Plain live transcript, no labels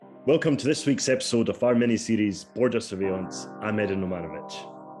Welcome to this week's episode of our mini-series, Border Surveillance. I'm Edin Romanovic.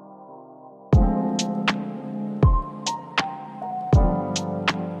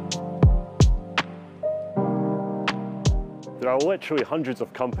 There are literally hundreds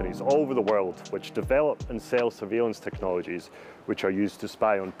of companies all over the world which develop and sell surveillance technologies which are used to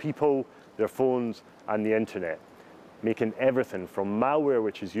spy on people, their phones, and the internet, making everything from malware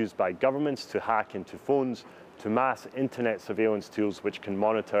which is used by governments to hack into phones to mass internet surveillance tools which can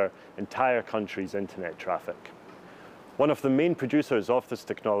monitor entire countries' internet traffic. One of the main producers of this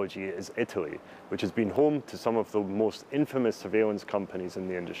technology is Italy, which has been home to some of the most infamous surveillance companies in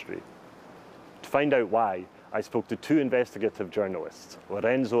the industry. To find out why, I spoke to two investigative journalists,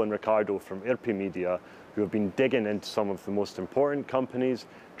 Lorenzo and Riccardo from IRPI Media, who have been digging into some of the most important companies,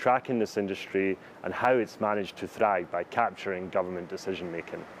 tracking this industry, and how it's managed to thrive by capturing government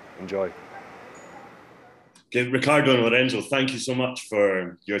decision-making. Enjoy. Okay, Riccardo and Lorenzo, thank you so much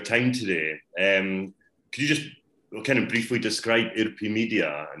for your time today. Could you just kind of briefly describe IRPI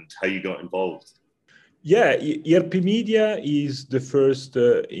Media and how you got involved? Yeah, IRPI Media is the first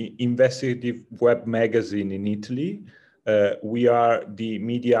investigative web magazine in Italy. We are the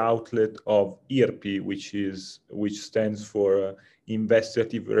media outlet of IRPI, which stands for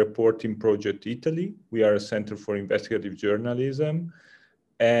Investigative Reporting Project Italy. We are a center for investigative journalism.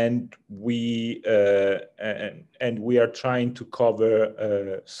 And we are trying to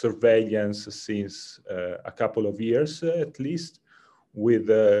cover surveillance since a couple of years at least,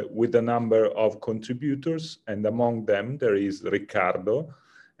 with a number of contributors, and among them there is Riccardo,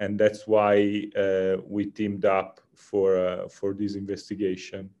 and that's why we teamed up for this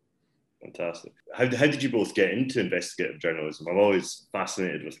investigation. Fantastic. How did you both get into investigative journalism? I'm always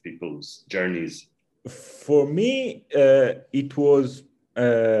fascinated with people's journeys. For me, it was.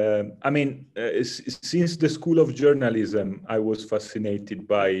 Since the School of Journalism, I was fascinated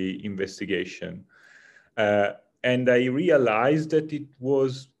by investigation. And I realized that it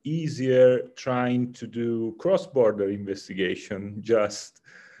was easier trying to do cross-border investigation just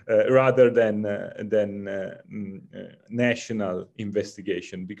rather than national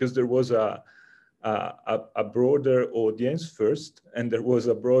investigation, because there was a broader audience first, and there was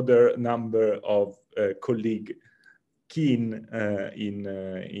a broader number of colleagues keen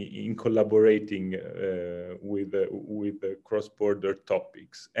in collaborating with cross-border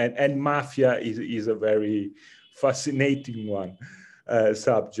topics, and mafia is a very fascinating one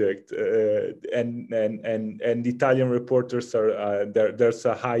subject, and Italian reporters are there's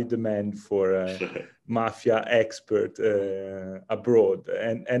a high demand for mafia expert abroad,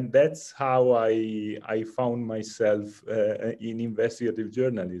 and that's how I found myself in investigative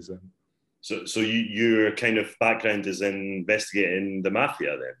journalism. So your kind of background is in investigating the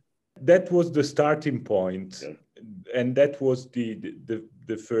mafia then? That was the starting point, yeah. And that was the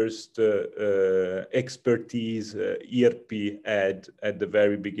first expertise IRPI had at the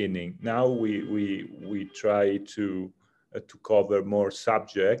very beginning. Now we try to cover more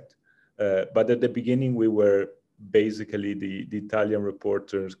subject, but at the beginning we were basically the Italian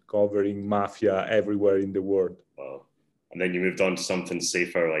reporters covering mafia everywhere in the world. Wow. And then you moved on to something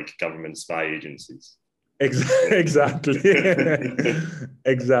safer, like government spy agencies. Exactly.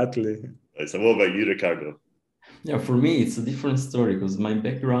 Exactly. So what about you, Riccardo? Yeah, for me, it's a different story because my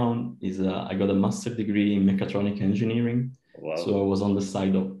background is I got a master's degree in mechatronic engineering. Wow. So I was on the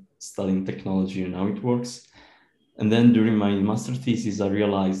side of studying technology and how it works. And then during my master thesis, I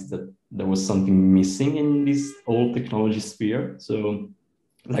realized that there was something missing in this whole technology sphere. So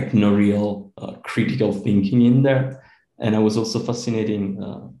like no real critical thinking in there. And I was also fascinating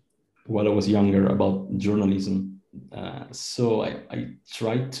while I was younger about journalism. So I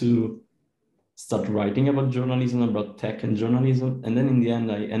tried to start writing about journalism, about tech and journalism. And then in the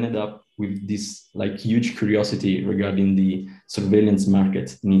end, I ended up with this like huge curiosity regarding the surveillance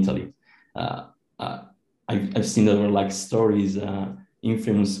market in Italy. I've seen there were like stories,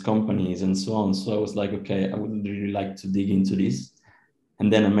 infamous companies and so on. So I was like, okay, I would really like to dig into this.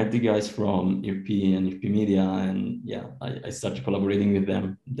 And then I met the guys from IRPI and IRPI Media, and yeah, I started collaborating with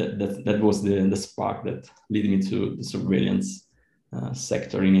them. That was the spark that led me to the surveillance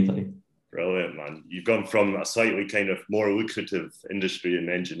sector in Italy. Brilliant, man. You've gone from a slightly kind of more lucrative industry in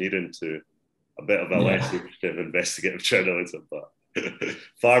engineering to a bit of a less lucrative investigative journalism, but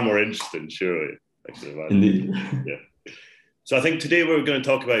far more interesting, surely. I can imagine. Indeed. Yeah. So I think today we're going to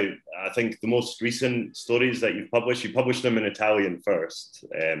talk about, I think, the most recent stories that you've published. You published them in Italian first,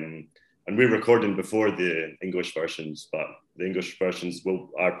 and we're recording before the English versions, but the English versions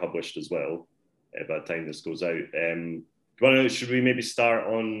are published as well by the time this goes out. Should we maybe start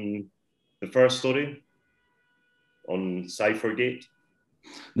on the first story, on Cyphergate?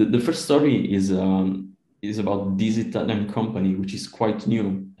 The first story is about this Italian company, which is quite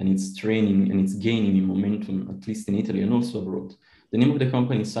new, and it's training and it's gaining in momentum, at least in Italy and also abroad. The name of the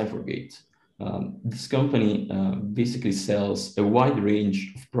company is Cyphergate. This company basically sells a wide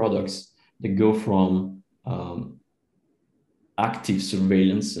range of products that go from active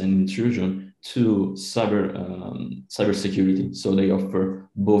surveillance and intrusion to cybersecurity. So they offer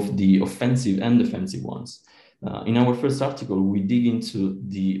both the offensive and defensive ones. In our first article, we dig into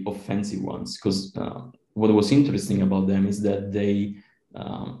the offensive ones because what was interesting about them is that they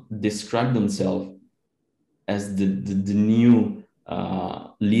describe themselves as the new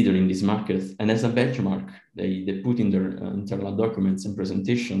leader in this market, and as a benchmark, they put in their internal documents and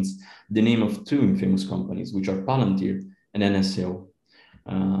presentations the name of two infamous companies, which are Palantir and NSO.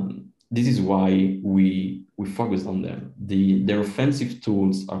 This is why we focused on them. Their offensive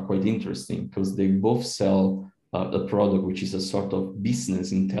tools are quite interesting because they both sell a product which is a sort of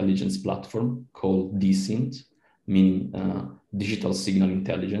business intelligence platform called DSINT, meaning digital signal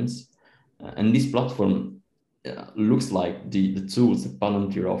intelligence. And this platform looks like the tools that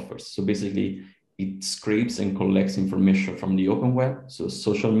Palantir offers. So basically, it scrapes and collects information from the open web, so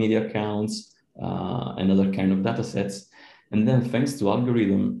social media accounts and other kind of data sets. And then thanks to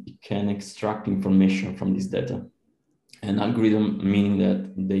algorithm, it can extract information from this data. And algorithm meaning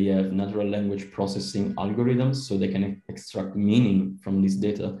that they have natural language processing algorithms, so they can extract meaning from this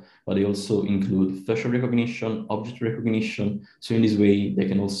data, but they also include facial recognition, object recognition. So in this way, they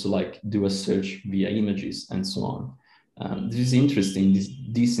can also like do a search via images and so on. This is interesting, this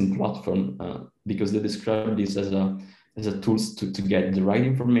DSINT platform, because they describe this as a tools to get the right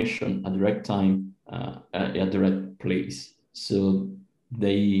information at the right time, at the right place. So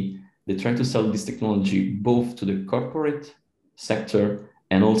they try to sell this technology both to the corporate sector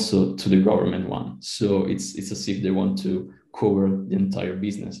and also to the government one. So it's as if they want to cover the entire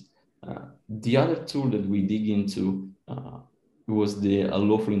business. The other tool that we dig into was the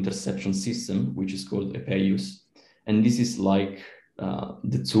lawful interception system, which is called Epeius. And this is like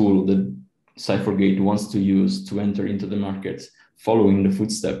the tool that Cyphergate wants to use to enter into the market following the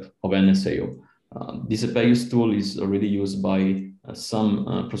footsteps of NSO. This Epeius tool is already used by some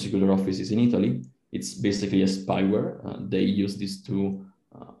prosecutor offices in Italy. It's basically a spyware. They use this to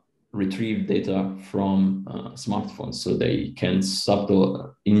retrieve data from smartphones. So they can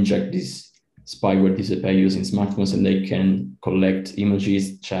subtle inject this spyware, this Epeius in smartphones, and they can collect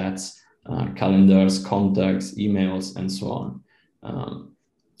images, chats, calendars, contacts, emails, and so on.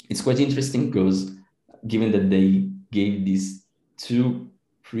 It's quite interesting because given that they gave these two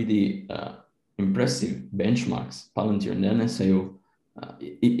pretty impressive benchmarks, Palantir and NSO,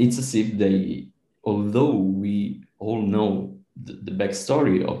 it's as if they, although we all know the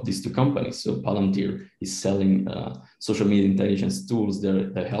backstory of these two companies, so Palantir is selling social media intelligence tools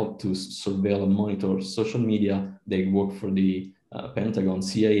that help to surveil and monitor social media. They work for the Pentagon,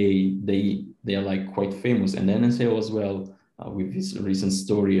 CIA, they are like quite famous, and NSO as well, with this recent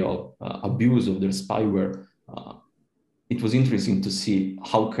story of abuse of their spyware. It was interesting to see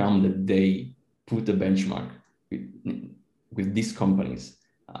how come that they put a benchmark with these companies.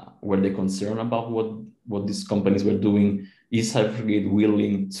 Were they concerned about what these companies were doing? Is Cyphergate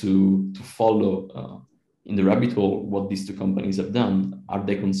willing to follow in the rabbit hole what these two companies have done? Are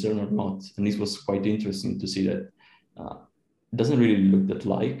they concerned or not? And this was quite interesting to see that it doesn't really look that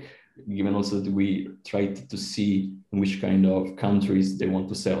like, given also that we tried to see in which kind of countries they want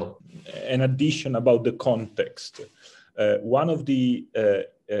to sell. An addition about the context. One of the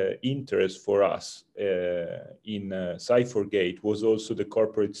interest for us in Cyphergate was also the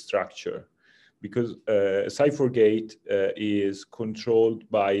corporate structure, because Cyphergate is controlled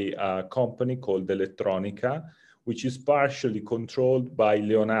by a company called Elettronica, which is partially controlled by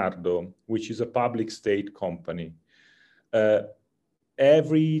Leonardo, which is a public state company.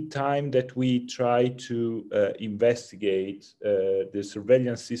 Every time that we try to investigate the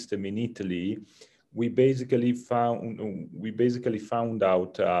surveillance system in Italy, we basically found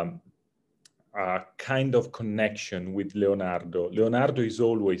out a kind of connection with Leonardo. Leonardo is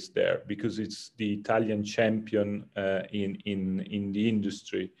always there because it's the Italian champion in the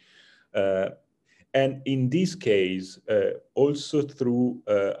industry. And in this case, also through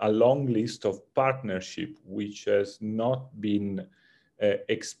a long list of partnership, which has not been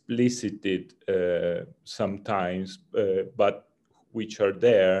explicited sometimes, but which are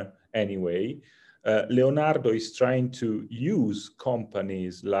there anyway. Leonardo is trying to use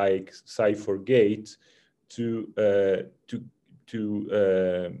companies like Cyphergate to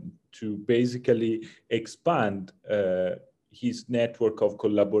basically expand his network of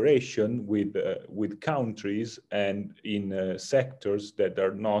collaboration with countries and in sectors that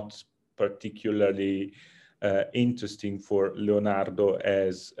are not particularly interesting for Leonardo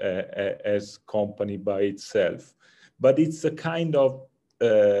as company by itself. But it's a kind of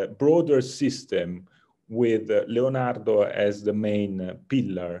broader system with Leonardo as the main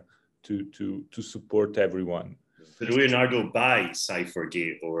pillar to support everyone. Did Leonardo buy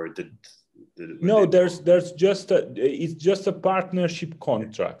CipherGate, or no? There's just it's just a partnership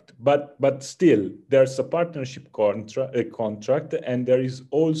contract, but still there's a partnership contract, and there is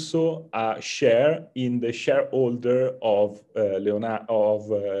also a share in the shareholder of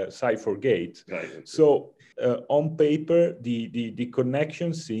CipherGate. Right. So on paper, the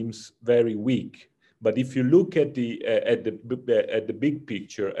connection seems very weak. But if you look at the big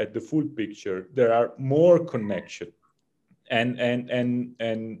picture, at the full picture, there are more connection,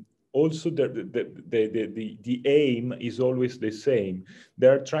 and also the aim is always the same. They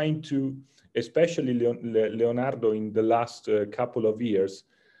are trying to, especially Leonardo in the last couple of years,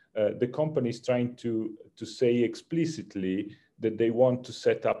 the company is trying to say explicitly that they want to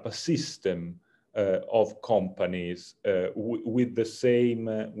set up a system of companies with the same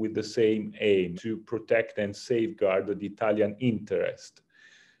aim to protect and safeguard the Italian interest.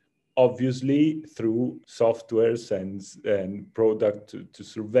 Obviously, through softwares and product to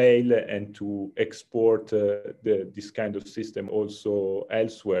surveil and to export this kind of system also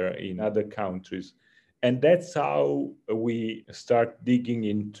elsewhere in other countries. And that's how we start digging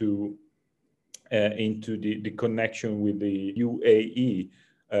into the connection with the UAE,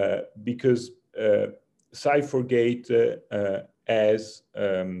 because CipherGate as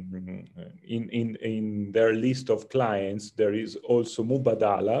in their list of clients, there is also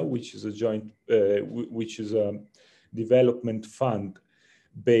Mubadala, which is a joint, which is a development fund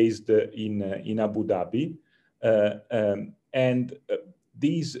based in Abu Dhabi, and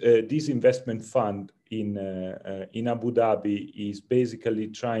this investment fund in Abu Dhabi is basically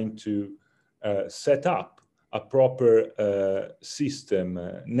trying to set up a proper system,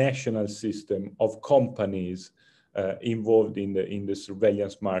 national system of companies involved in the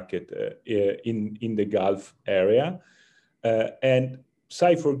surveillance market in the Gulf area. And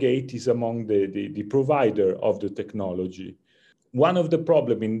CipherGate is among the provider of the technology. One of the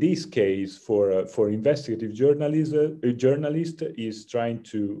problems in this case for investigative journalists is trying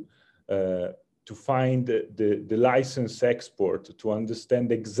to find the license export, to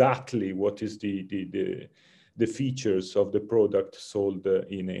understand exactly what is the features of the product sold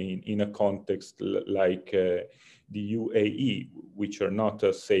in a context like the UAE, which are not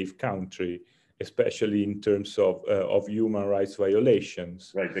a safe country, especially in terms of human rights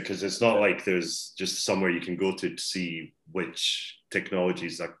violations. Right, because it's not like there's just somewhere you can go to see which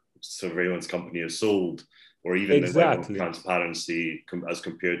technologies that surveillance company has sold, or even Exactly. the level of transparency as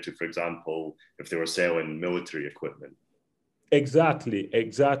compared to, for example, if they were selling military equipment. Exactly,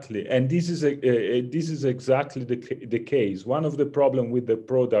 and this is exactly the case. One of the problems with the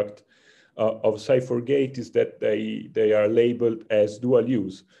product of CipherGate is that they are labeled as dual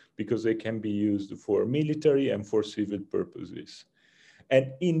use, because they can be used for military and for civil purposes.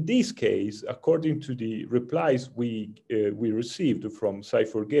 And in this case, according to the replies we received from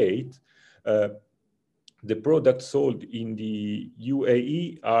CipherGate, the products sold in the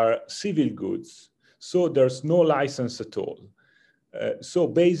UAE are civil goods, so there's no license at all. So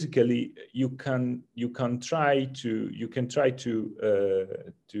basically, you can try to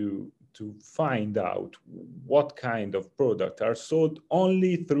find out what kind of product are sold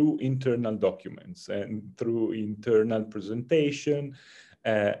only through internal documents and through internal presentation,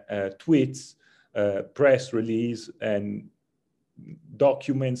 tweets, press release, and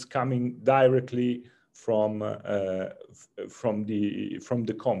documents coming directly from the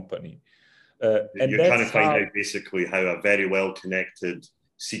company. And you're trying to find out basically how a very well-connected,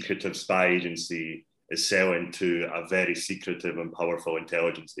 secretive spy agency is selling to a very secretive and powerful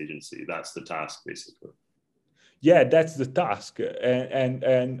intelligence agency. That's the task, basically. Yeah, that's the task. And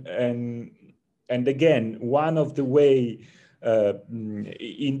again, one of the way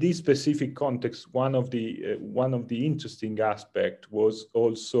in this specific context, one of the interesting aspect was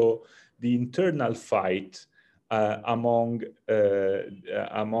also the internal fight among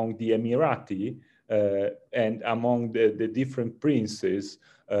the Emirati and among the different princes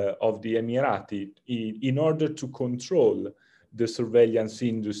of the Emirati in order to control the surveillance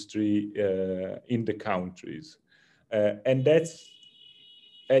industry in the countries. And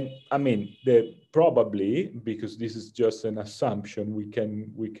I mean, probably, because this is just an assumption, we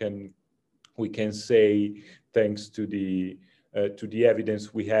can say, thanks to the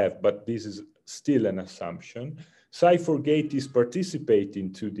evidence we have, but this is still an assumption, Cyphergate is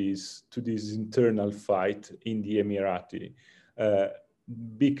participating to this internal fight in the Emirati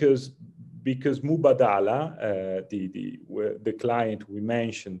because Mubadala, the client we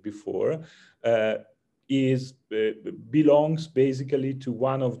mentioned before, belongs basically to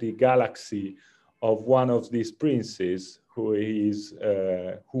one of the galaxy of one of these princes who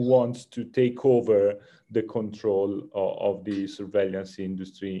wants to take over the control of the surveillance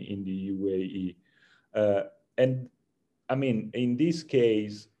industry in the UAE. And I mean, in this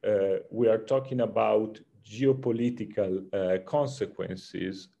case, we are talking about geopolitical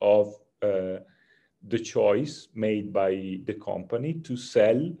consequences of the choice made by the company to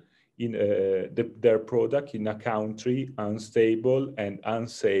sell their product in a country unstable and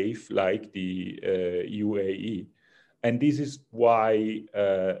unsafe like the UAE. And this is why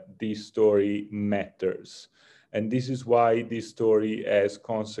this story matters. And this is why this story has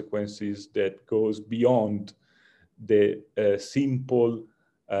consequences that goes beyond the simple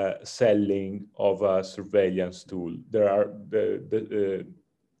selling of a surveillance tool.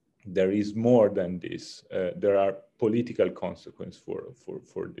 There is more than this. There are political consequences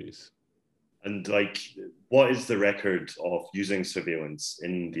for this. And like, what is the record of using surveillance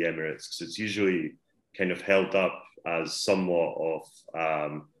in the Emirates? Because it's usually kind of held up as somewhat of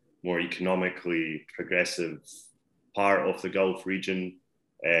more economically progressive part of the Gulf region.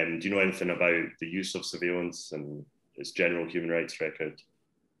 Do you know anything about the use of surveillance and its general human rights record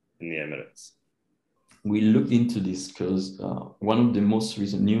in the Emirates? We looked into this because one of the most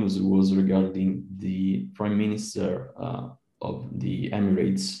recent news was regarding the Prime Minister of the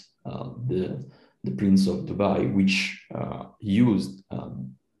Emirates, the Prince of Dubai, which used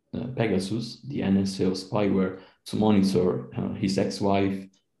Pegasus, the NSO spyware, to monitor his ex-wife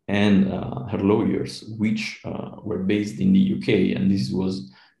and her lawyers, which were based in the UK. And this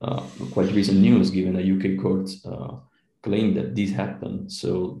was quite recent news, given a UK court claimed that this happened.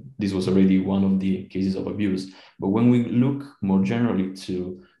 So this was already one of the cases of abuse. But when we look more generally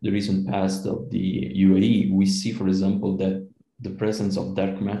to the recent past of the UAE, we see, for example, that the presence of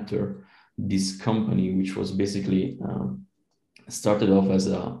dark matter, this company, which was basically started off as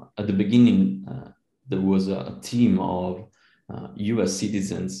at the beginning, there was a team of US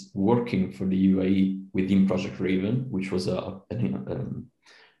citizens working for the UAE within Project Raven, which was a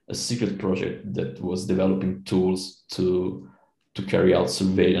secret project that was developing tools to carry out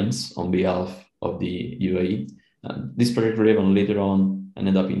surveillance on behalf of the UAE. This Project Raven later on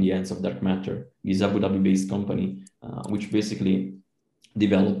ended up in the hands of Dark Matter, this Abu Dhabi-based company, which basically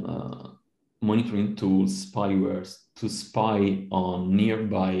developed monitoring tools, spywares, to spy on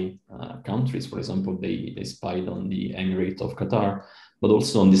nearby countries. For example, they spied on the Emirate of Qatar, but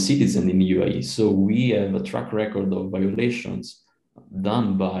also on the citizens in the UAE. So we have a track record of violations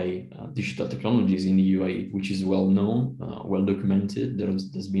done by digital technologies in the UAE, which is well known, well documented.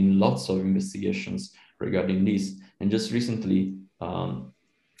 There's been lots of investigations regarding this. And just recently,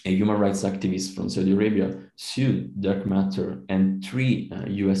 a human rights activist from Saudi Arabia sued Dark Matter and 3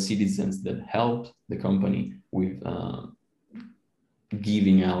 US citizens that helped the company with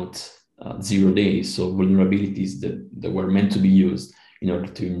giving out 0 days, so vulnerabilities that were meant to be used in order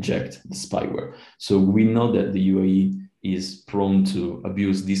to inject the spyware. So we know that the UAE is prone to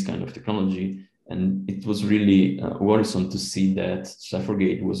abuse this kind of technology. And it was really worrisome to see that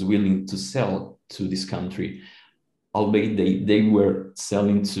Cyphergate was willing to sell to this country, albeit they were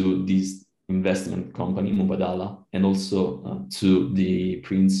selling to this investment company, Mubadala, and also to the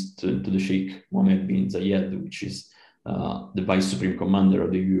prince, to the Sheikh Mohammed bin Zayed, which is the vice supreme commander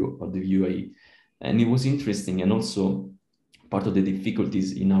of the UAE. And it was interesting. And also part of the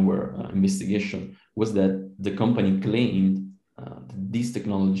difficulties in our investigation was that the company claimed that this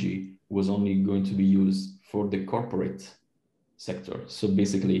technology was only going to be used for the corporate sector. So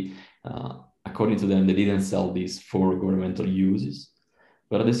basically, according to them, they didn't sell this for governmental uses.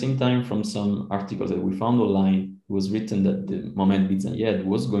 But at the same time, from some articles that we found online, it was written that the Mohammed bin Zayed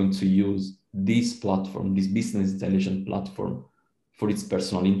was going to use this platform, this business intelligence platform, for its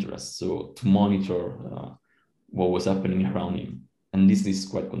personal interests, so to monitor what was happening around him. And this is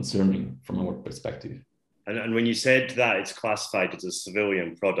quite concerning from our perspective. And when you said that it's classified as a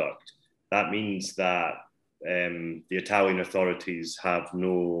civilian product, that means that the Italian authorities have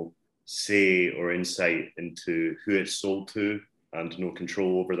no say or insight into who it's sold to and no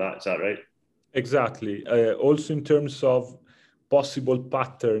control over that. Is that right? Exactly. Also in terms of possible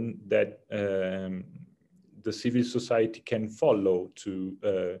pattern that the civil society can follow to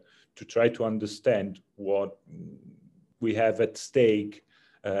try to understand what we have at stake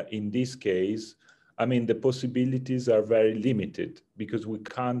in this case. I mean, the possibilities are very limited because we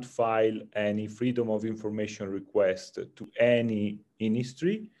can't file any freedom of information request to any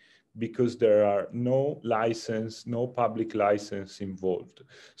industry because there are no license, no public license involved.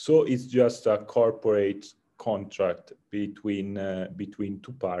 So it's just a corporate contract between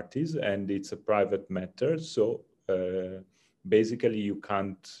two parties, and it's a private matter. So basically, you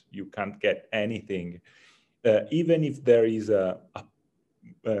can't get anything, even if there is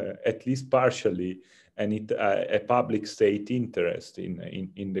at least partially a public state interest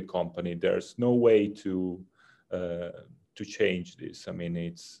in the company. There's no way to change this. I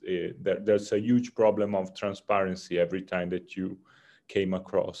mean, there's a huge problem of transparency every time that you came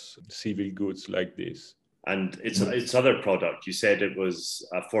across civil goods like this. And its other product, you said it was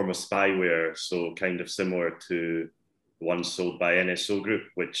a form of spyware, so kind of similar to the one sold by NSO Group,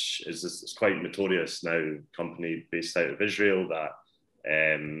 which is quite notorious now, company based out of Israel that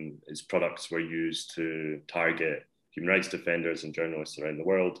its products were used to target human rights defenders and journalists around the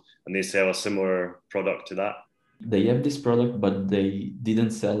world. And they sell a similar product to that. They have this product, but they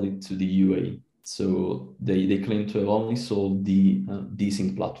didn't sell it to the UA. So they claim to have only sold the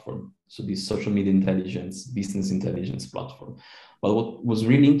DSINT platform, so the social media intelligence, business intelligence platform. But what was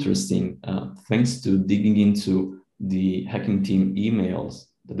really interesting, thanks to digging into the Hacking Team emails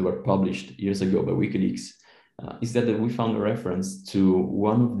that were published years ago by WikiLeaks, is that we found a reference to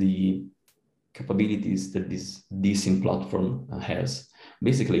one of the capabilities that this DSINT platform has.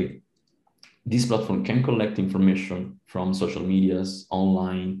 Basically, this platform can collect information from social medias,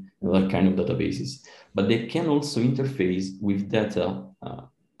 online, and other kind of databases, but they can also interface with data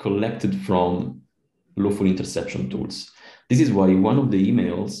collected from lawful interception tools. This is why one of the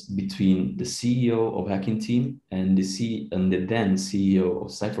emails between the CEO of Hacking Team and the then CEO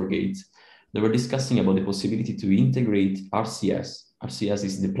of CipherGate, they were discussing about the possibility to integrate RCS. RCS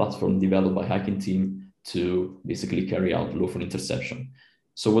is the platform developed by Hacking Team to basically carry out lawful interception.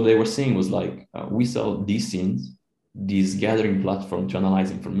 So what they were saying was like, we sell DSINT, this gathering platform to analyze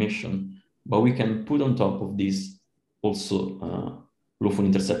information, but we can put on top of this also lawful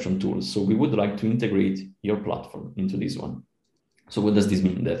interception tools. So we would like to integrate your platform into this one. So what does this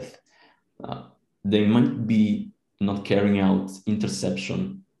mean? That they might be not carrying out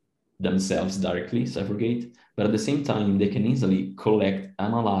interception themselves directly, CipherGate, but at the same time, they can easily collect,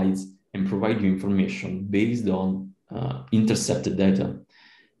 analyze, and provide you information based on intercepted data.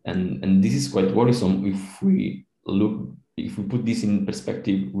 And this is quite worrisome if we put this in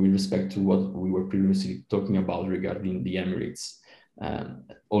perspective with respect to what we were previously talking about regarding the Emirates.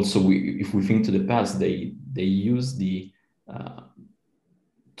 Also, if we think to the past, they used the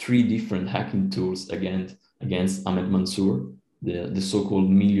 3 different hacking tools against Ahmed Mansour, the so-called $1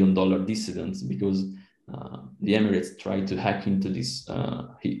 million dissident, because the Emirates tried to hack into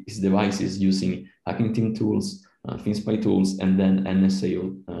his devices using Hacking Team tools, FinSpy tools, and then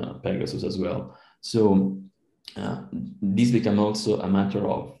NSA Pegasus as well. So this became also a matter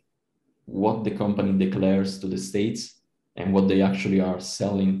of what the company declares to the states and what they actually are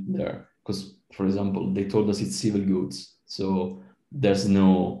selling there. Because, for example, they told us it's civil goods, so there's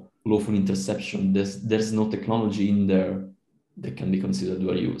no lawful interception. There's no technology in there that can be considered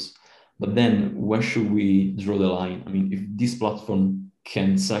dual use. But then where should we draw the line? I mean, if this platform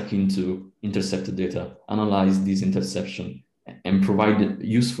can suck into intercepted data, analyze this interception, and provide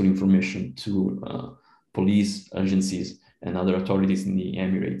useful information to police agencies and other authorities in the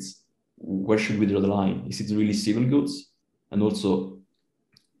Emirates, where should we draw the line? Is it really civil goods? And also,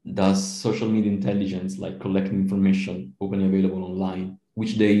 does social media intelligence, like collecting information openly available online,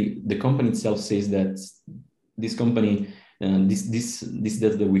 which the company itself says that this company, this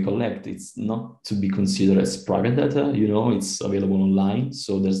data that we collect, it's not to be considered as private data, it's available online,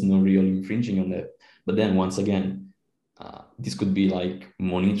 so there's no real infringing on that. But then once again, this could be like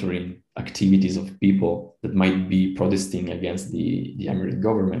monitoring activities of people that might be protesting against the Emirate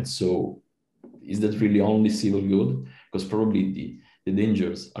government. So is that really only civil good? Because probably the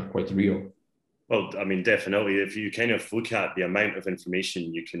dangers are quite real. Well, I mean, definitely, if you kind of look at the amount of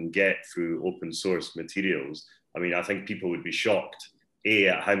information you can get through open source materials, I mean, I think people would be shocked, A,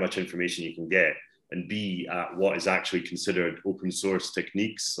 at how much information you can get, and B, at what is actually considered open source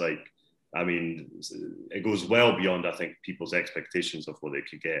techniques. Like, I mean, it goes well beyond, I think, people's expectations of what they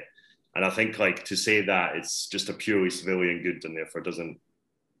could get. And I think, like, to say that it's just a purely civilian good and therefore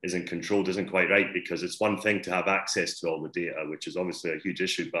isn't controlled isn't quite right, because it's one thing to have access to all the data, which is obviously a huge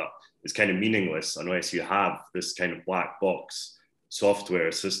issue, but it's kind of meaningless unless you have this kind of black box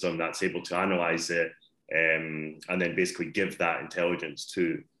software system that's able to analyze it and then basically give that intelligence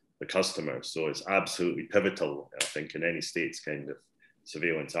to the customer. So it's absolutely pivotal, I think, in any state's kind of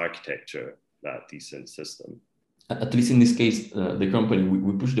surveillance architecture. that decent system. At least in this case, the company,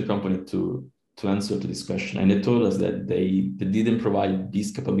 we pushed the company to answer to this question, and they told us that they didn't provide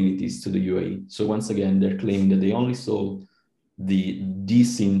these capabilities to the UAE. So once again, they're claiming that they only saw the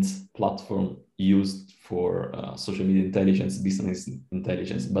DSINT platform used for social media intelligence, business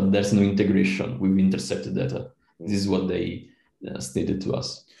intelligence, but there's no integration with intercepted data. This is what they stated to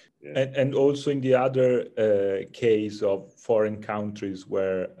us. Yeah. And also in the other case of foreign countries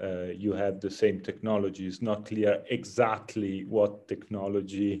where you have the same technology, it's not clear exactly what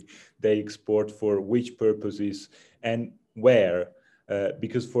technology they export for which purposes and where.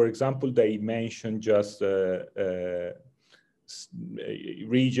 Because, for example, they mentioned just a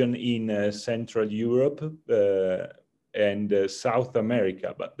region in Central Europe and South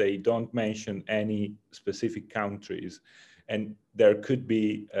America, but they don't mention any specific countries. And there could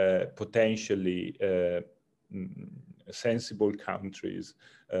be potentially sensible countries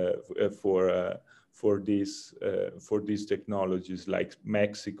for these technologies, like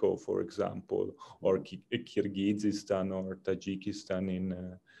Mexico, for example, or Kyrgyzstan or Tajikistan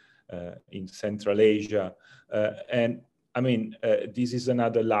in Central Asia. And I mean, this is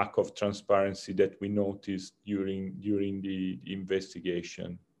another lack of transparency that we noticed during the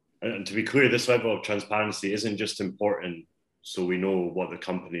investigation. And to be clear, this level of transparency isn't just important so we know what the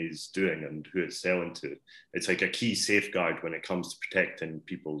company is doing and who it's selling to. It's like a key safeguard when it comes to protecting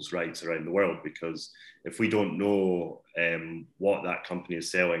people's rights around the world, because if we don't know what that company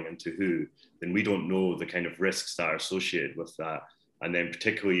is selling and to who, then we don't know the kind of risks that are associated with that. And then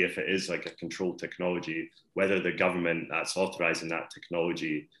particularly if it is like a controlled technology, whether the government that's authorizing that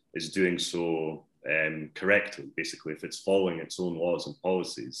technology is doing so correctly, basically, if it's following its own laws and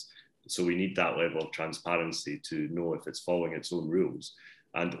policies. So we need that level of transparency to know if it's following its own rules.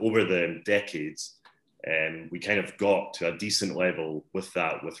 And over the decades, we kind of got to a decent level with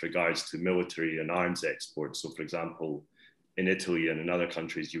that with regards to military and arms exports. So for example, in Italy and in other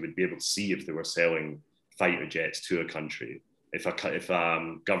countries, you would be able to see if they were selling fighter jets to a country. If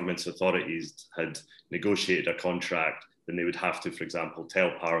government's authorities had negotiated a contract, then they would have to, for example,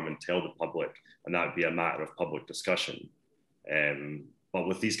 tell Parliament, tell the public, and that would be a matter of public discussion. But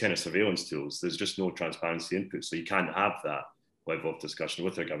with these kind of surveillance tools, there's just no transparency input. So you can't have that level of discussion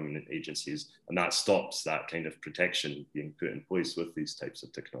with their government agencies. And that stops that kind of protection being put in place with these types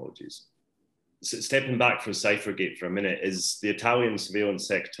of technologies. So stepping back from Cyphergate for a minute, is the Italian surveillance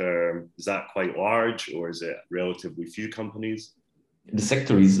sector, is that quite large or is it relatively few companies? The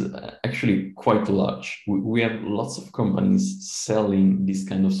sector is actually quite large. We have lots of companies selling these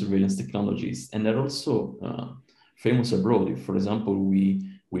kind of surveillance technologies, and they're also famous abroad. If, for example, we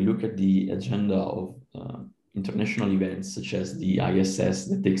look at the agenda of international events such as the ISS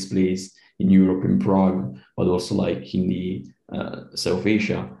that takes place in Europe, in Prague, but also like in the South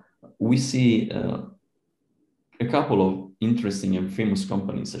Asia, we see a couple of interesting and famous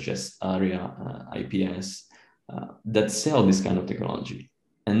companies such as ARIA, IPS, that sell this kind of technology.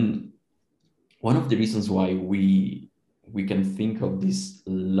 And one of the reasons why we can think of these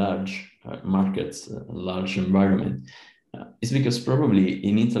large markets, large environment, is because probably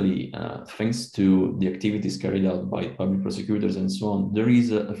in Italy, thanks to the activities carried out by public prosecutors and so on, there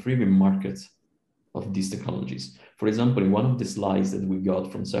is a freemium market of these technologies. For example, in one of the slides that we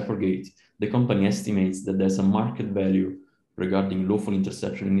got from Cyphergate, the company estimates that there's a market value regarding lawful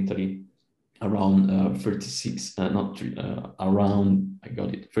interception in Italy around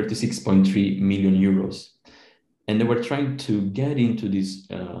 36.3 million euros. And they were trying to get into this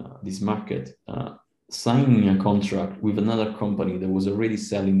market, signing a contract with another company that was already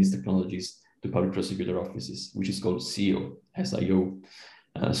selling these technologies to public prosecutor offices, which is called SIO.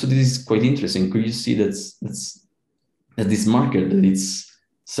 So this is quite interesting. Could you see that this market, that it's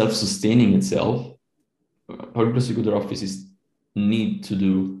self-sustaining itself, public prosecutor offices need to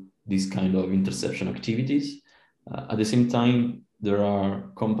do this kind of interception activities. At the same time, there are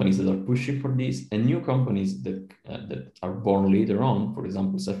companies that are pushing for this, and new companies that are born later on. For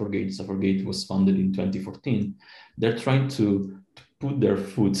example, Cyphergate was founded in 2014. They're trying to put their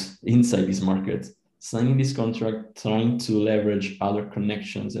foot inside this market, signing this contract, trying to leverage other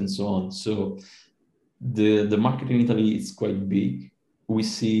connections and so on. So the market in Italy is quite big. We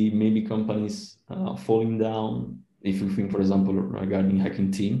see maybe companies falling down. If you think, for example, regarding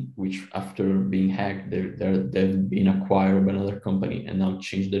Hacking Team, which after being hacked, they've been acquired by another company and now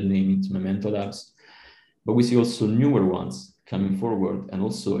changed their name into Memento Labs. But we see also newer ones coming forward and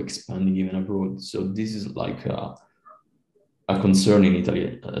also expanding even abroad. So this is like a concern in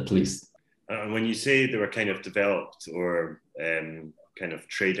Italy, at least. When you say they were kind of developed or kind of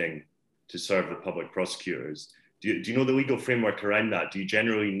trading to serve the public prosecutors, Do you know the legal framework around that? Do you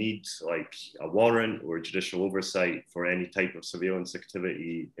generally need like a warrant or judicial oversight for any type of surveillance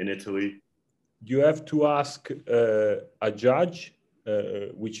activity in Italy? You have to ask a judge,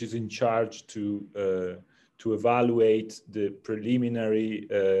 which is in charge to evaluate the preliminary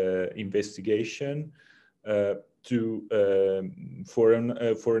investigation for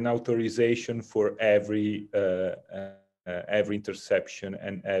an authorization for every interception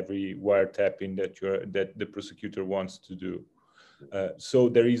and every wiretapping that the prosecutor wants to do. So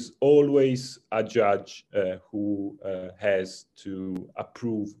there is always a judge who has to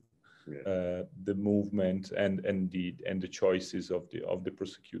approve the movement and the choices of the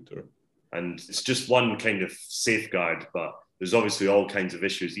prosecutor. And it's just one kind of safeguard, but there's obviously all kinds of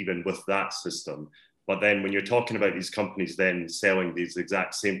issues even with that system. But then when you're talking about these companies then selling these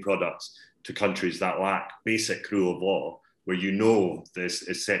exact same products to countries that lack basic rule of law, where you know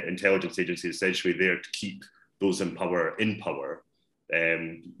this intelligence agency is essentially there to keep those in power, you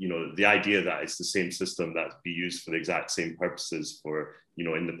know, the idea that it's the same system that be used for the exact same purposes for, you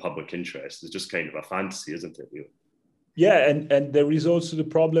know, in the public interest is just kind of a fantasy, isn't it, really? Yeah, and there is also the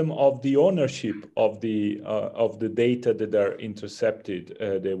problem of the ownership of the data that are intercepted,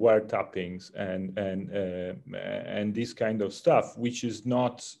 the wiretappings and this kind of stuff, which is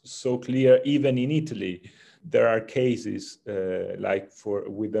not so clear even in Italy. There are cases like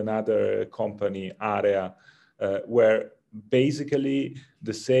with another company, Area, where basically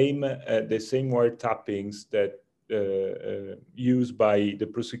the same wiretappings that used by the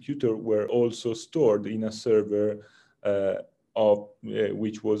prosecutor were also stored in a server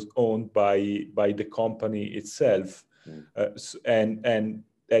which was owned by the company itself, and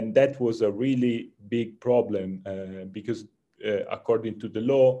that was a really big problem because according to the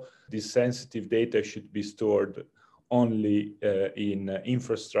law, this sensitive data should be stored only in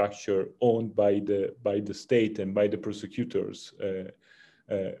infrastructure owned by the state and by the prosecutors.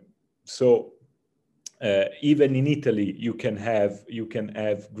 So even in Italy, you can have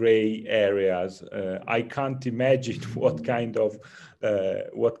gray areas. I can't imagine what kind of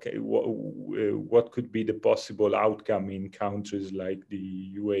what could be the possible outcome in countries like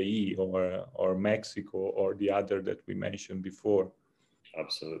the UAE or Mexico or the other that we mentioned before.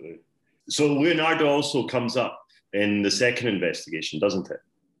 Absolutely. So Leonardo also comes up in the second investigation, doesn't it?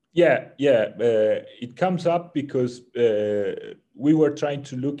 Yeah. It comes up because we were trying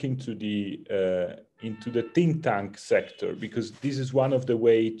to look into the think tank sector, because this is one of the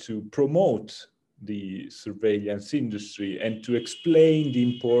ways to promote the surveillance industry and to explain the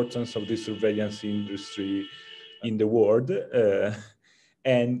importance of the surveillance industry in the world.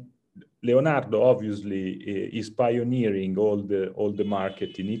 And Leonardo obviously is pioneering all the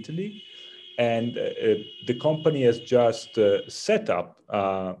market in Italy. And the company has just set up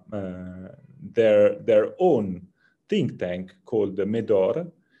their own think tank called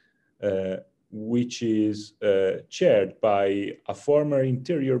MEDOR, which is chaired by a former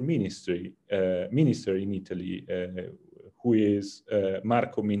interior minister in Italy, who is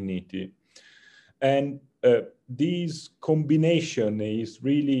Marco Minniti. And this combination is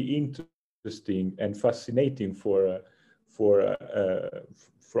really interesting and fascinating from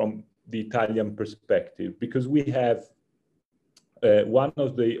the Italian perspective, because we have one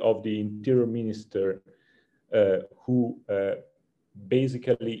of the interior minister who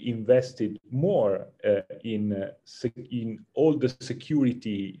basically invested more in all the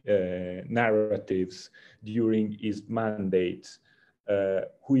security narratives during his mandate,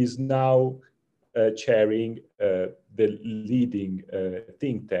 who is now chairing the leading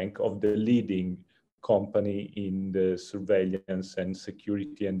think tank of the leading company in the surveillance and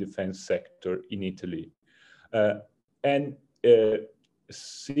security and defense sector in Italy. And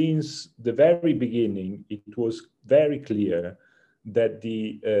since the very beginning, it was very clear that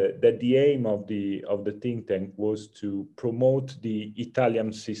the aim of the think tank was to promote the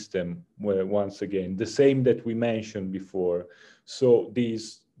Italian system, where once again the same that we mentioned before. So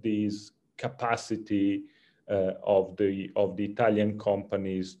these capacity of the Italian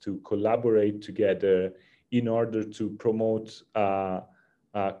companies to collaborate together in order to promote a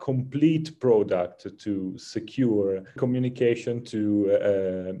complete product to secure communication, to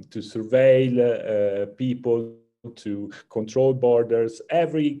surveil people, to control borders,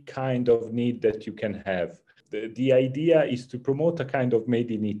 every kind of need that you can have. The idea is to promote a kind of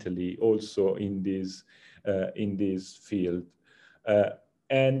made in Italy also in this field.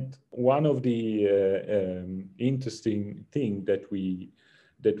 And one of the interesting things that we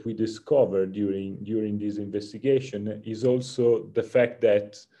discovered during this investigation is also the fact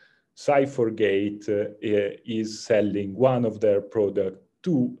that Cyphergate is selling one of their products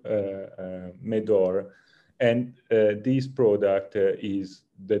to MEDOR, And this product is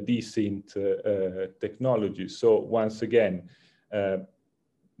the DSynth technology. So once again,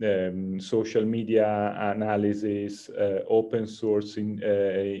 social media analysis, open source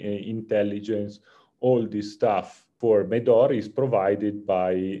intelligence, all this stuff for Medor is provided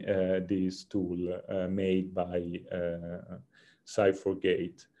by this tool made by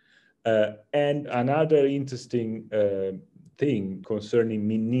Cyphergate. And another interesting thing concerning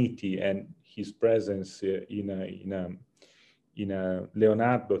Minniti and his presence in a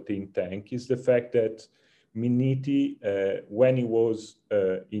Leonardo think tank is the fact that Minniti, when he was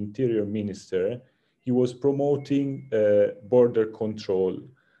interior minister, he was promoting border control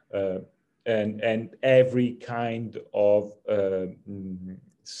and every kind of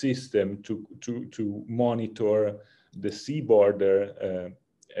system to monitor the sea border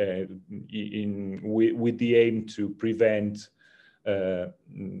with the aim to prevent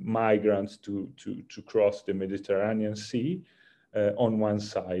migrants to cross the Mediterranean Sea on one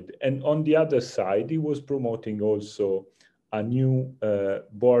side. And on the other side, he was promoting also a new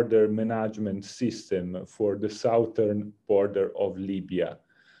border management system for the southern border of Libya.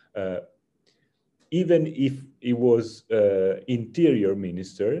 Even if he was interior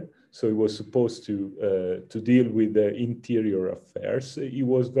minister, so he was supposed to deal with the interior affairs, he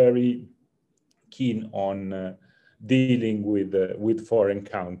was very keen on dealing with foreign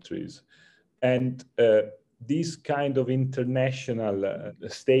countries. And this kind of international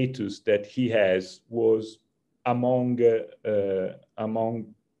status that he has was among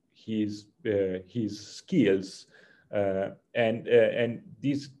his skills, and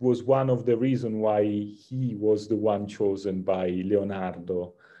this was one of the reasons why he was the one chosen by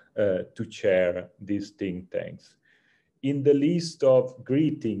Leonardo to chair these think tanks. In the list of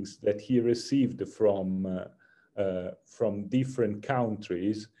greetings that he received from different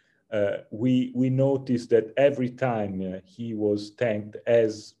countries, we noticed that every time he was thanked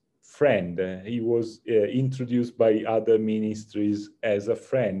as friend, he was introduced by other ministries as a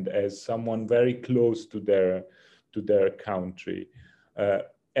friend, as someone very close to their country.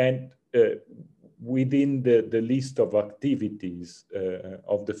 And within the list of activities,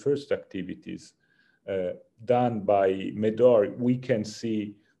 of the first activities done by Medor, we can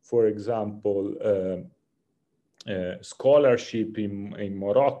see, for example, scholarship in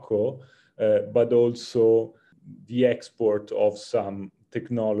Morocco, but also the export of some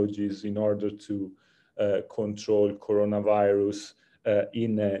technologies in order to control coronavirus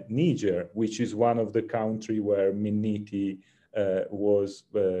in Niger, which is one of the countries where Minniti was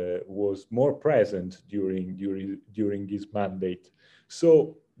more present during his mandate.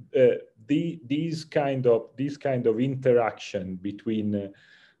 So these kind of interaction between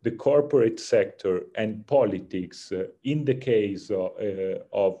the corporate sector and politics, in the case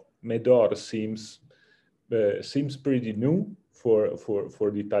of Medor, seems pretty new for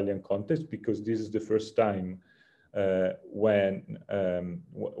the Italian context, because this is the first time when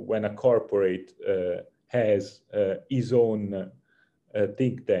a corporate has his own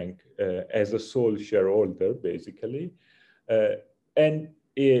think tank as a sole shareholder, basically, and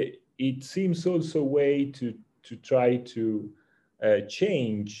it seems also a way to try to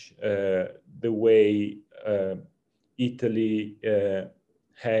change the way Italy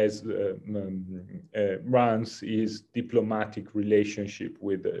runs its diplomatic relationship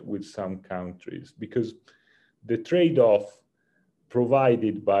with some countries, because the trade-off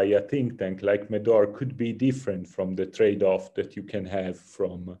provided by a think tank like Medor could be different from the trade-off that you can have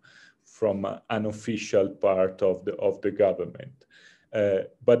from an official part of the government.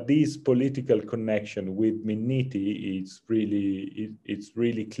 But this political connection with Minniti is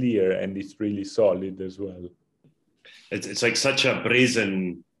really clear, and it's really solid as well. It's like such a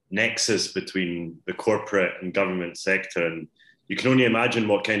brazen nexus between the corporate and government sector, and you can only imagine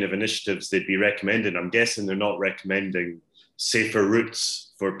what kind of initiatives they'd be recommending. I'm guessing they're not recommending safer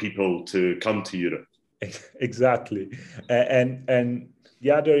routes for people to come to Europe. Exactly, and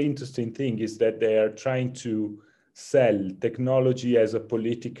the other interesting thing is that they are trying to sell technology as a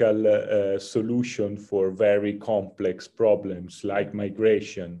political solution for very complex problems like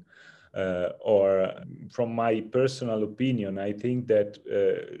migration. Or from my personal opinion, I think that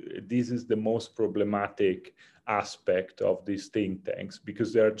this is the most problematic aspect of these think tanks,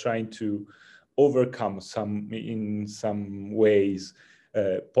 because they are trying to overcome in some ways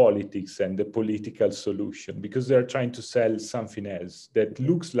politics and the political solution, because they're trying to sell something else that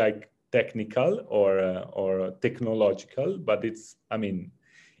looks like technical or technological, but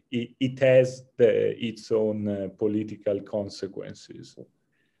it has its own political consequences.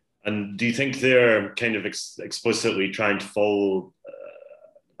 And do you think they're kind of explicitly trying to follow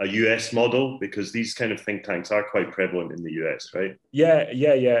a US model? Because these kind of think tanks are quite prevalent in the US, right? Yeah,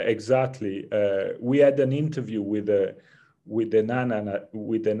 exactly. We had an interview with an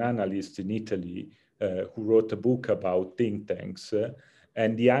analyst in Italy who wrote a book about think tanks,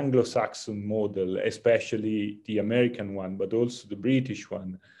 and the Anglo-Saxon model, especially the American one, but also the British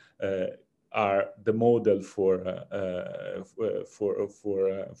one, are the model for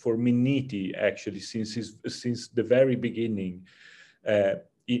Minniti, actually, since the very beginning.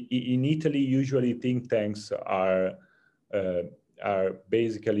 In Italy, usually think tanks are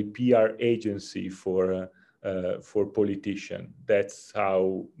basically PR agency for politicians. That's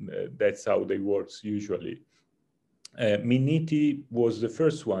how they work usually. Minniti was the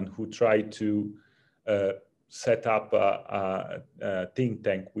first one who tried to set up a think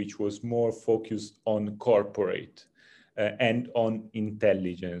tank which was more focused on corporate and on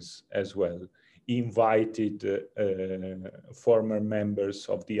intelligence as well. He invited former members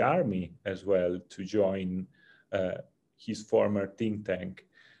of the army as well to join his former think tank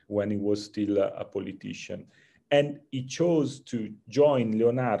when he was still a politician. And he chose to join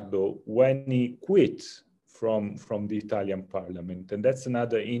Leonardo when he quit from the Italian parliament. And that's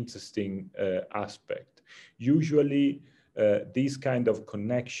another interesting aspect. Usually, these kind of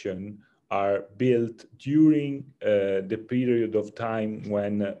connection are built during the period of time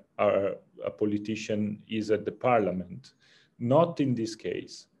when a politician is at the parliament. Not in this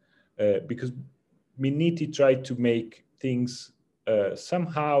case, because Minniti tried to make things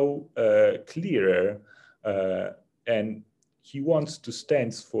somehow clearer, and he wants to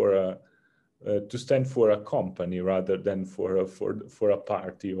stand for a company rather than for a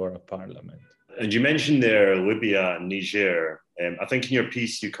party or a parliament. And you mentioned there Libya and Niger. I think in your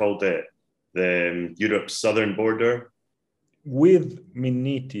piece you called it the Europe's southern border. With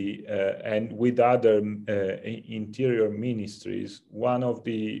Minniti and with other interior ministries, one of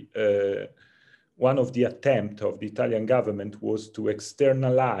the attempts of the Italian government was to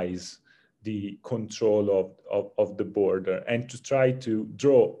externalize the control of the border and to try to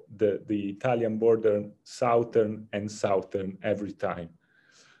draw the Italian border southern and southern every time.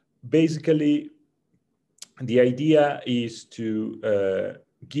 Basically, the idea is to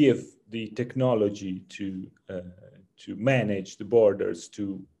give the technology to manage the borders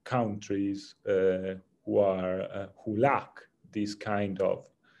to countries who lack this kind of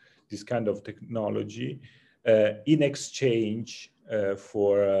technology in exchange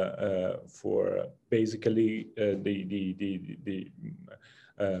for basically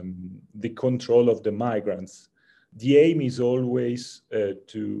the control of the migrants. The aim is always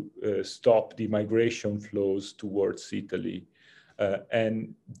to stop the migration flows towards Italy.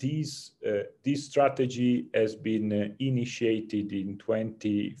 And this strategy has been initiated in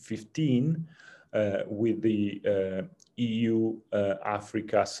 2015 with the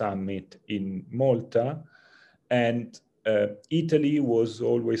EU-Africa summit in Malta. And Italy was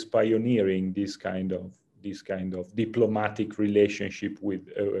always pioneering this kind of diplomatic relationship with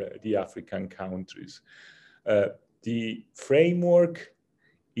the African countries. The framework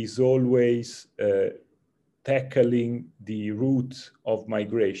is always tackling the root of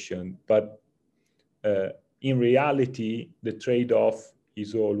migration, but in reality, the trade-off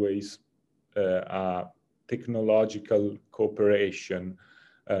is always a technological cooperation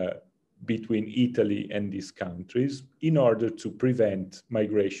between Italy and these countries in order to prevent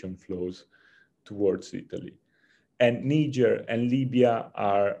migration flows towards Italy. And Niger and Libya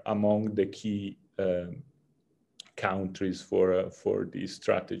are among the key countries for this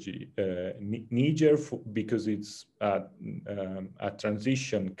strategy. Niger, because it's a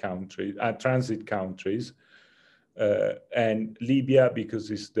transit countries, and Libya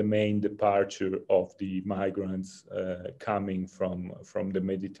because it's the main departure of the migrants coming from the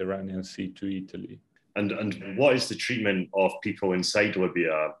Mediterranean Sea to Italy. And what is the treatment of people inside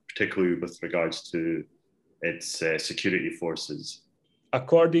Libya, particularly with regards to its security forces?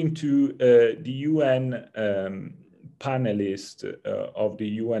 According to the UN panelist of the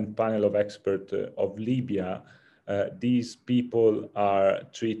UN panel of experts of Libya, these people are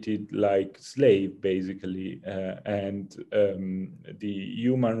treated like slaves, basically, and the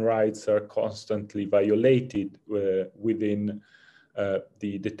human rights are constantly violated within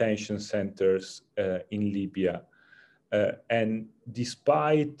the detention centers in Libya. And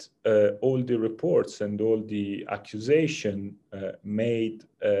despite all the reports and all the accusation made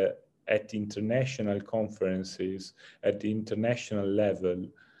at international conferences, at the international level,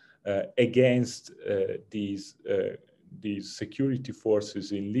 against these security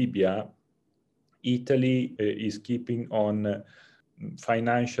forces in Libya, Italy is keeping on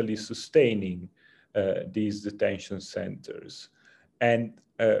financially sustaining these detention centers. And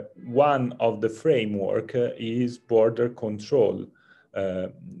one of the framework is border control,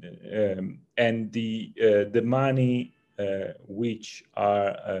 and the money which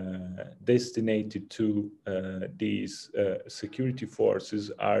are destinated to these security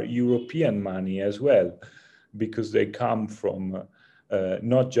forces are European money as well, because they come from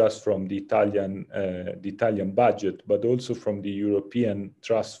not just from the Italian budget, but also from the European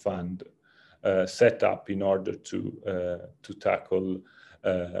Trust Fund set up in order to tackle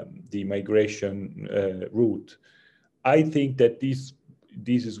the migration route. I think that this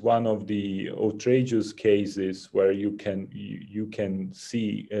is one of the outrageous cases where you can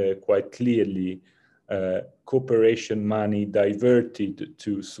see quite clearly cooperation money diverted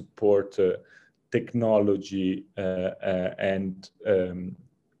to support technology and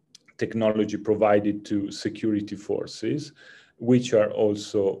technology provided to security forces, which are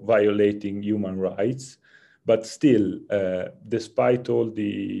also violating human rights. But still, despite all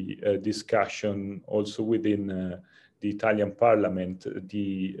the discussion also within the Italian parliament,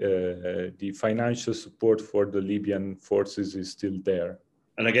 the financial support for the Libyan forces is still there.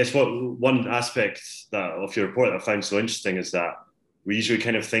 And I guess one aspect of your report that I find so interesting is that we usually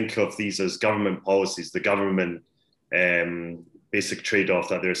kind of think of these as government policies, the government basic trade-off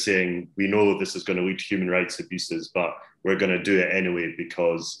that they're saying, we know this is going to lead to human rights abuses, but we're going to do it anyway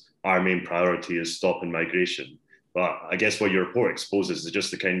because our main priority is stopping migration. But I guess what your report exposes is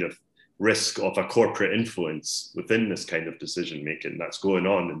just the kind of risk of a corporate influence within this kind of decision-making that's going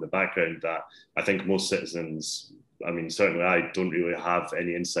on in the background that I think most citizens, I mean, certainly I don't really have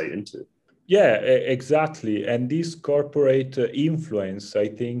any insight into. Yeah, exactly. And this corporate influence, I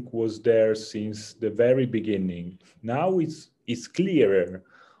think, was there since the very beginning. Now it's clearer,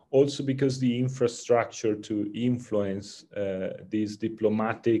 also because the infrastructure to influence this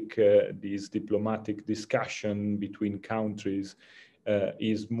diplomatic discussion between countries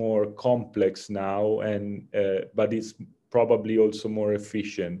is more complex now, and but it's probably also more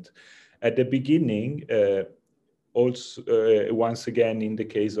efficient. At the beginning, also, once again, in the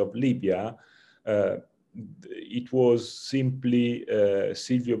case of Libya, it was simply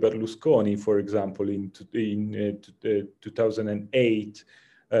Silvio Berlusconi, for example, in 2008,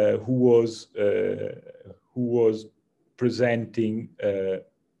 who was presenting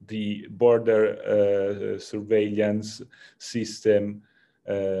the border surveillance system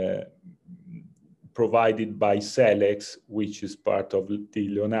provided by Selex, which is part of the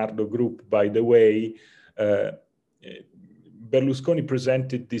Leonardo Group, by the way. Berlusconi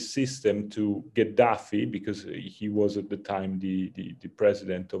presented this system to Gaddafi because he was at the time the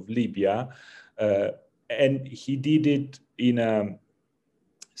president of Libya, and he did it in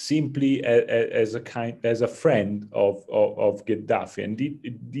simply as a friend of Gaddafi, and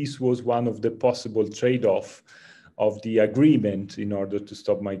this was one of the possible trade-off of the agreement in order to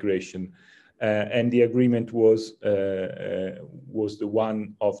stop migration, and the agreement was the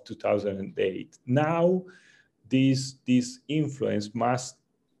one of 2008. Now, this influence must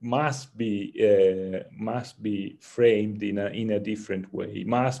be framed in a different way. It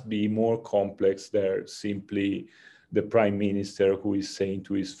must be more complex than simply the prime minister who is saying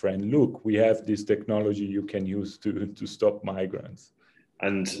to his friend, "Look, we have this technology you can use to stop migrants."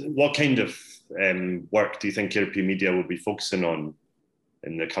 And what kind of work do you think European media will be focusing on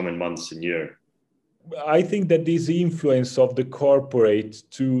in the coming months and year? I think that this influence of the corporate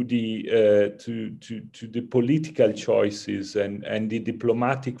to the political choices and the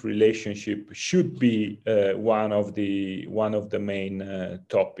diplomatic relationship should be one of the main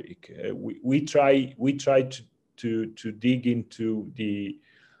topic. We try to dig into the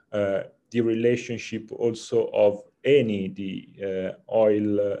relationship also of Eni, the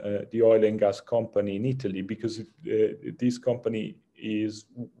oil and gas company in Italy, because this company is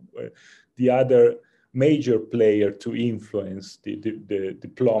the other major player to influence the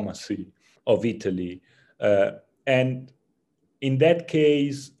diplomacy of Italy. And in that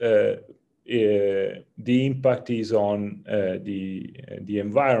case, the impact is on the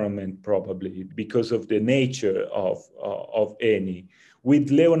environment, probably because of the nature of Eni.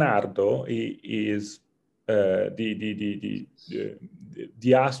 With Leonardo is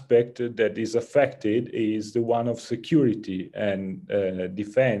the aspect that is affected is the one of security and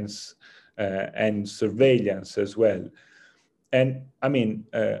defense and surveillance as well. And I mean,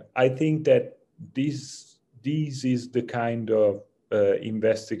 I think that this is the kind of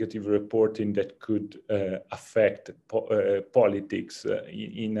investigative reporting that could affect politics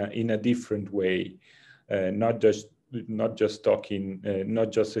in a different way, not just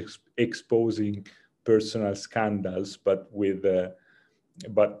exposing personal scandals, but with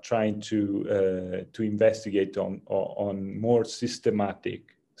but trying to investigate on more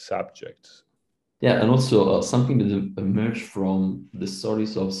systematic subjects. Yeah, and also something that emerged from the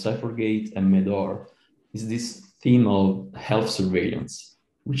stories of Cyphergate and Medor is this theme of health surveillance,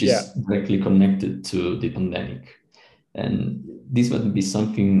 which is directly connected to the pandemic. And this might be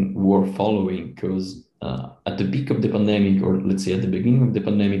something worth following because at the peak of the pandemic, or let's say at the beginning of the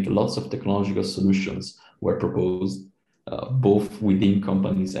pandemic, lots of technological solutions were proposed, both within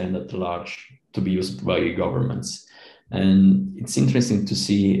companies and at large, to be used by governments. And it's interesting to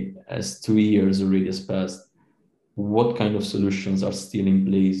see, as 2 years already has passed, what kind of solutions are still in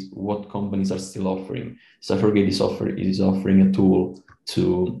place, what companies are still offering. Cyphergate is offering a tool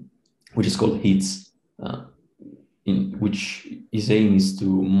which is called HITS, in which its aim is to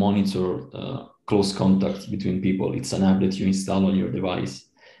monitor close contact between people. It's an app that you install on your device.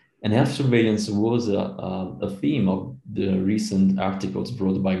 And health surveillance was a theme of the recent articles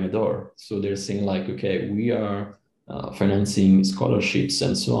brought by Medor. So they're saying like, okay, we are financing scholarships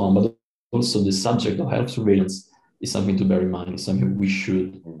and so on, but also the subject of health surveillance is something to bear in mind. It's something we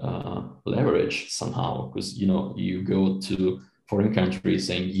should leverage somehow, because you go to foreign countries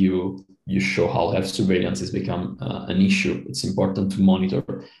and you show how health surveillance has become an issue. It's important to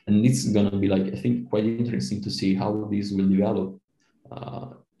monitor, and it's going to be like, I think, quite interesting to see how these will develop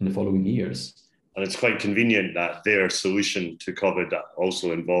in the following years. And it's quite convenient that their solution to COVID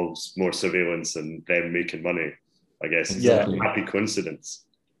also involves more surveillance and them making money. I guess it's a happy coincidence.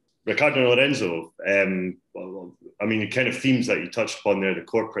 Riccardo Lorenzo, I mean, the kind of themes that you touched upon there, the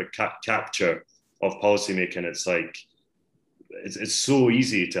corporate capture of policymaking, it's like, it's so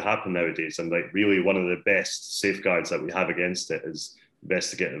easy to happen nowadays. And like really one of the best safeguards that we have against it is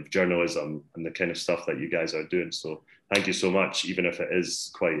investigative journalism and the kind of stuff that you guys are doing. So thank you so much, even if it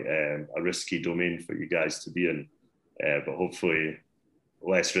is quite a risky domain for you guys to be in, but hopefully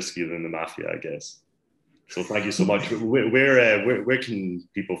less risky than the mafia, I guess. So thank you so much. Where can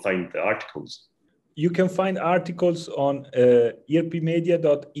people find the articles? You can find articles on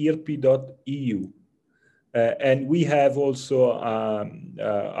irpmedia.irp.eu. And we have also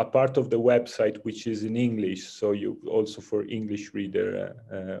a part of the website which is in English. So you also, for English reader,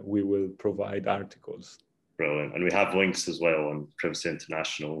 we will provide articles. Brilliant. And we have links as well on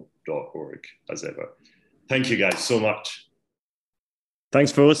privacyinternational.org as ever. Thank you guys so much.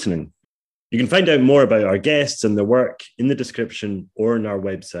 Thanks for listening. You can find out more about our guests and their work in the description or on our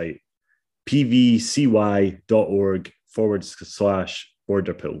website,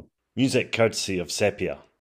 pvcy.org/borderpool. Music courtesy of Sepia.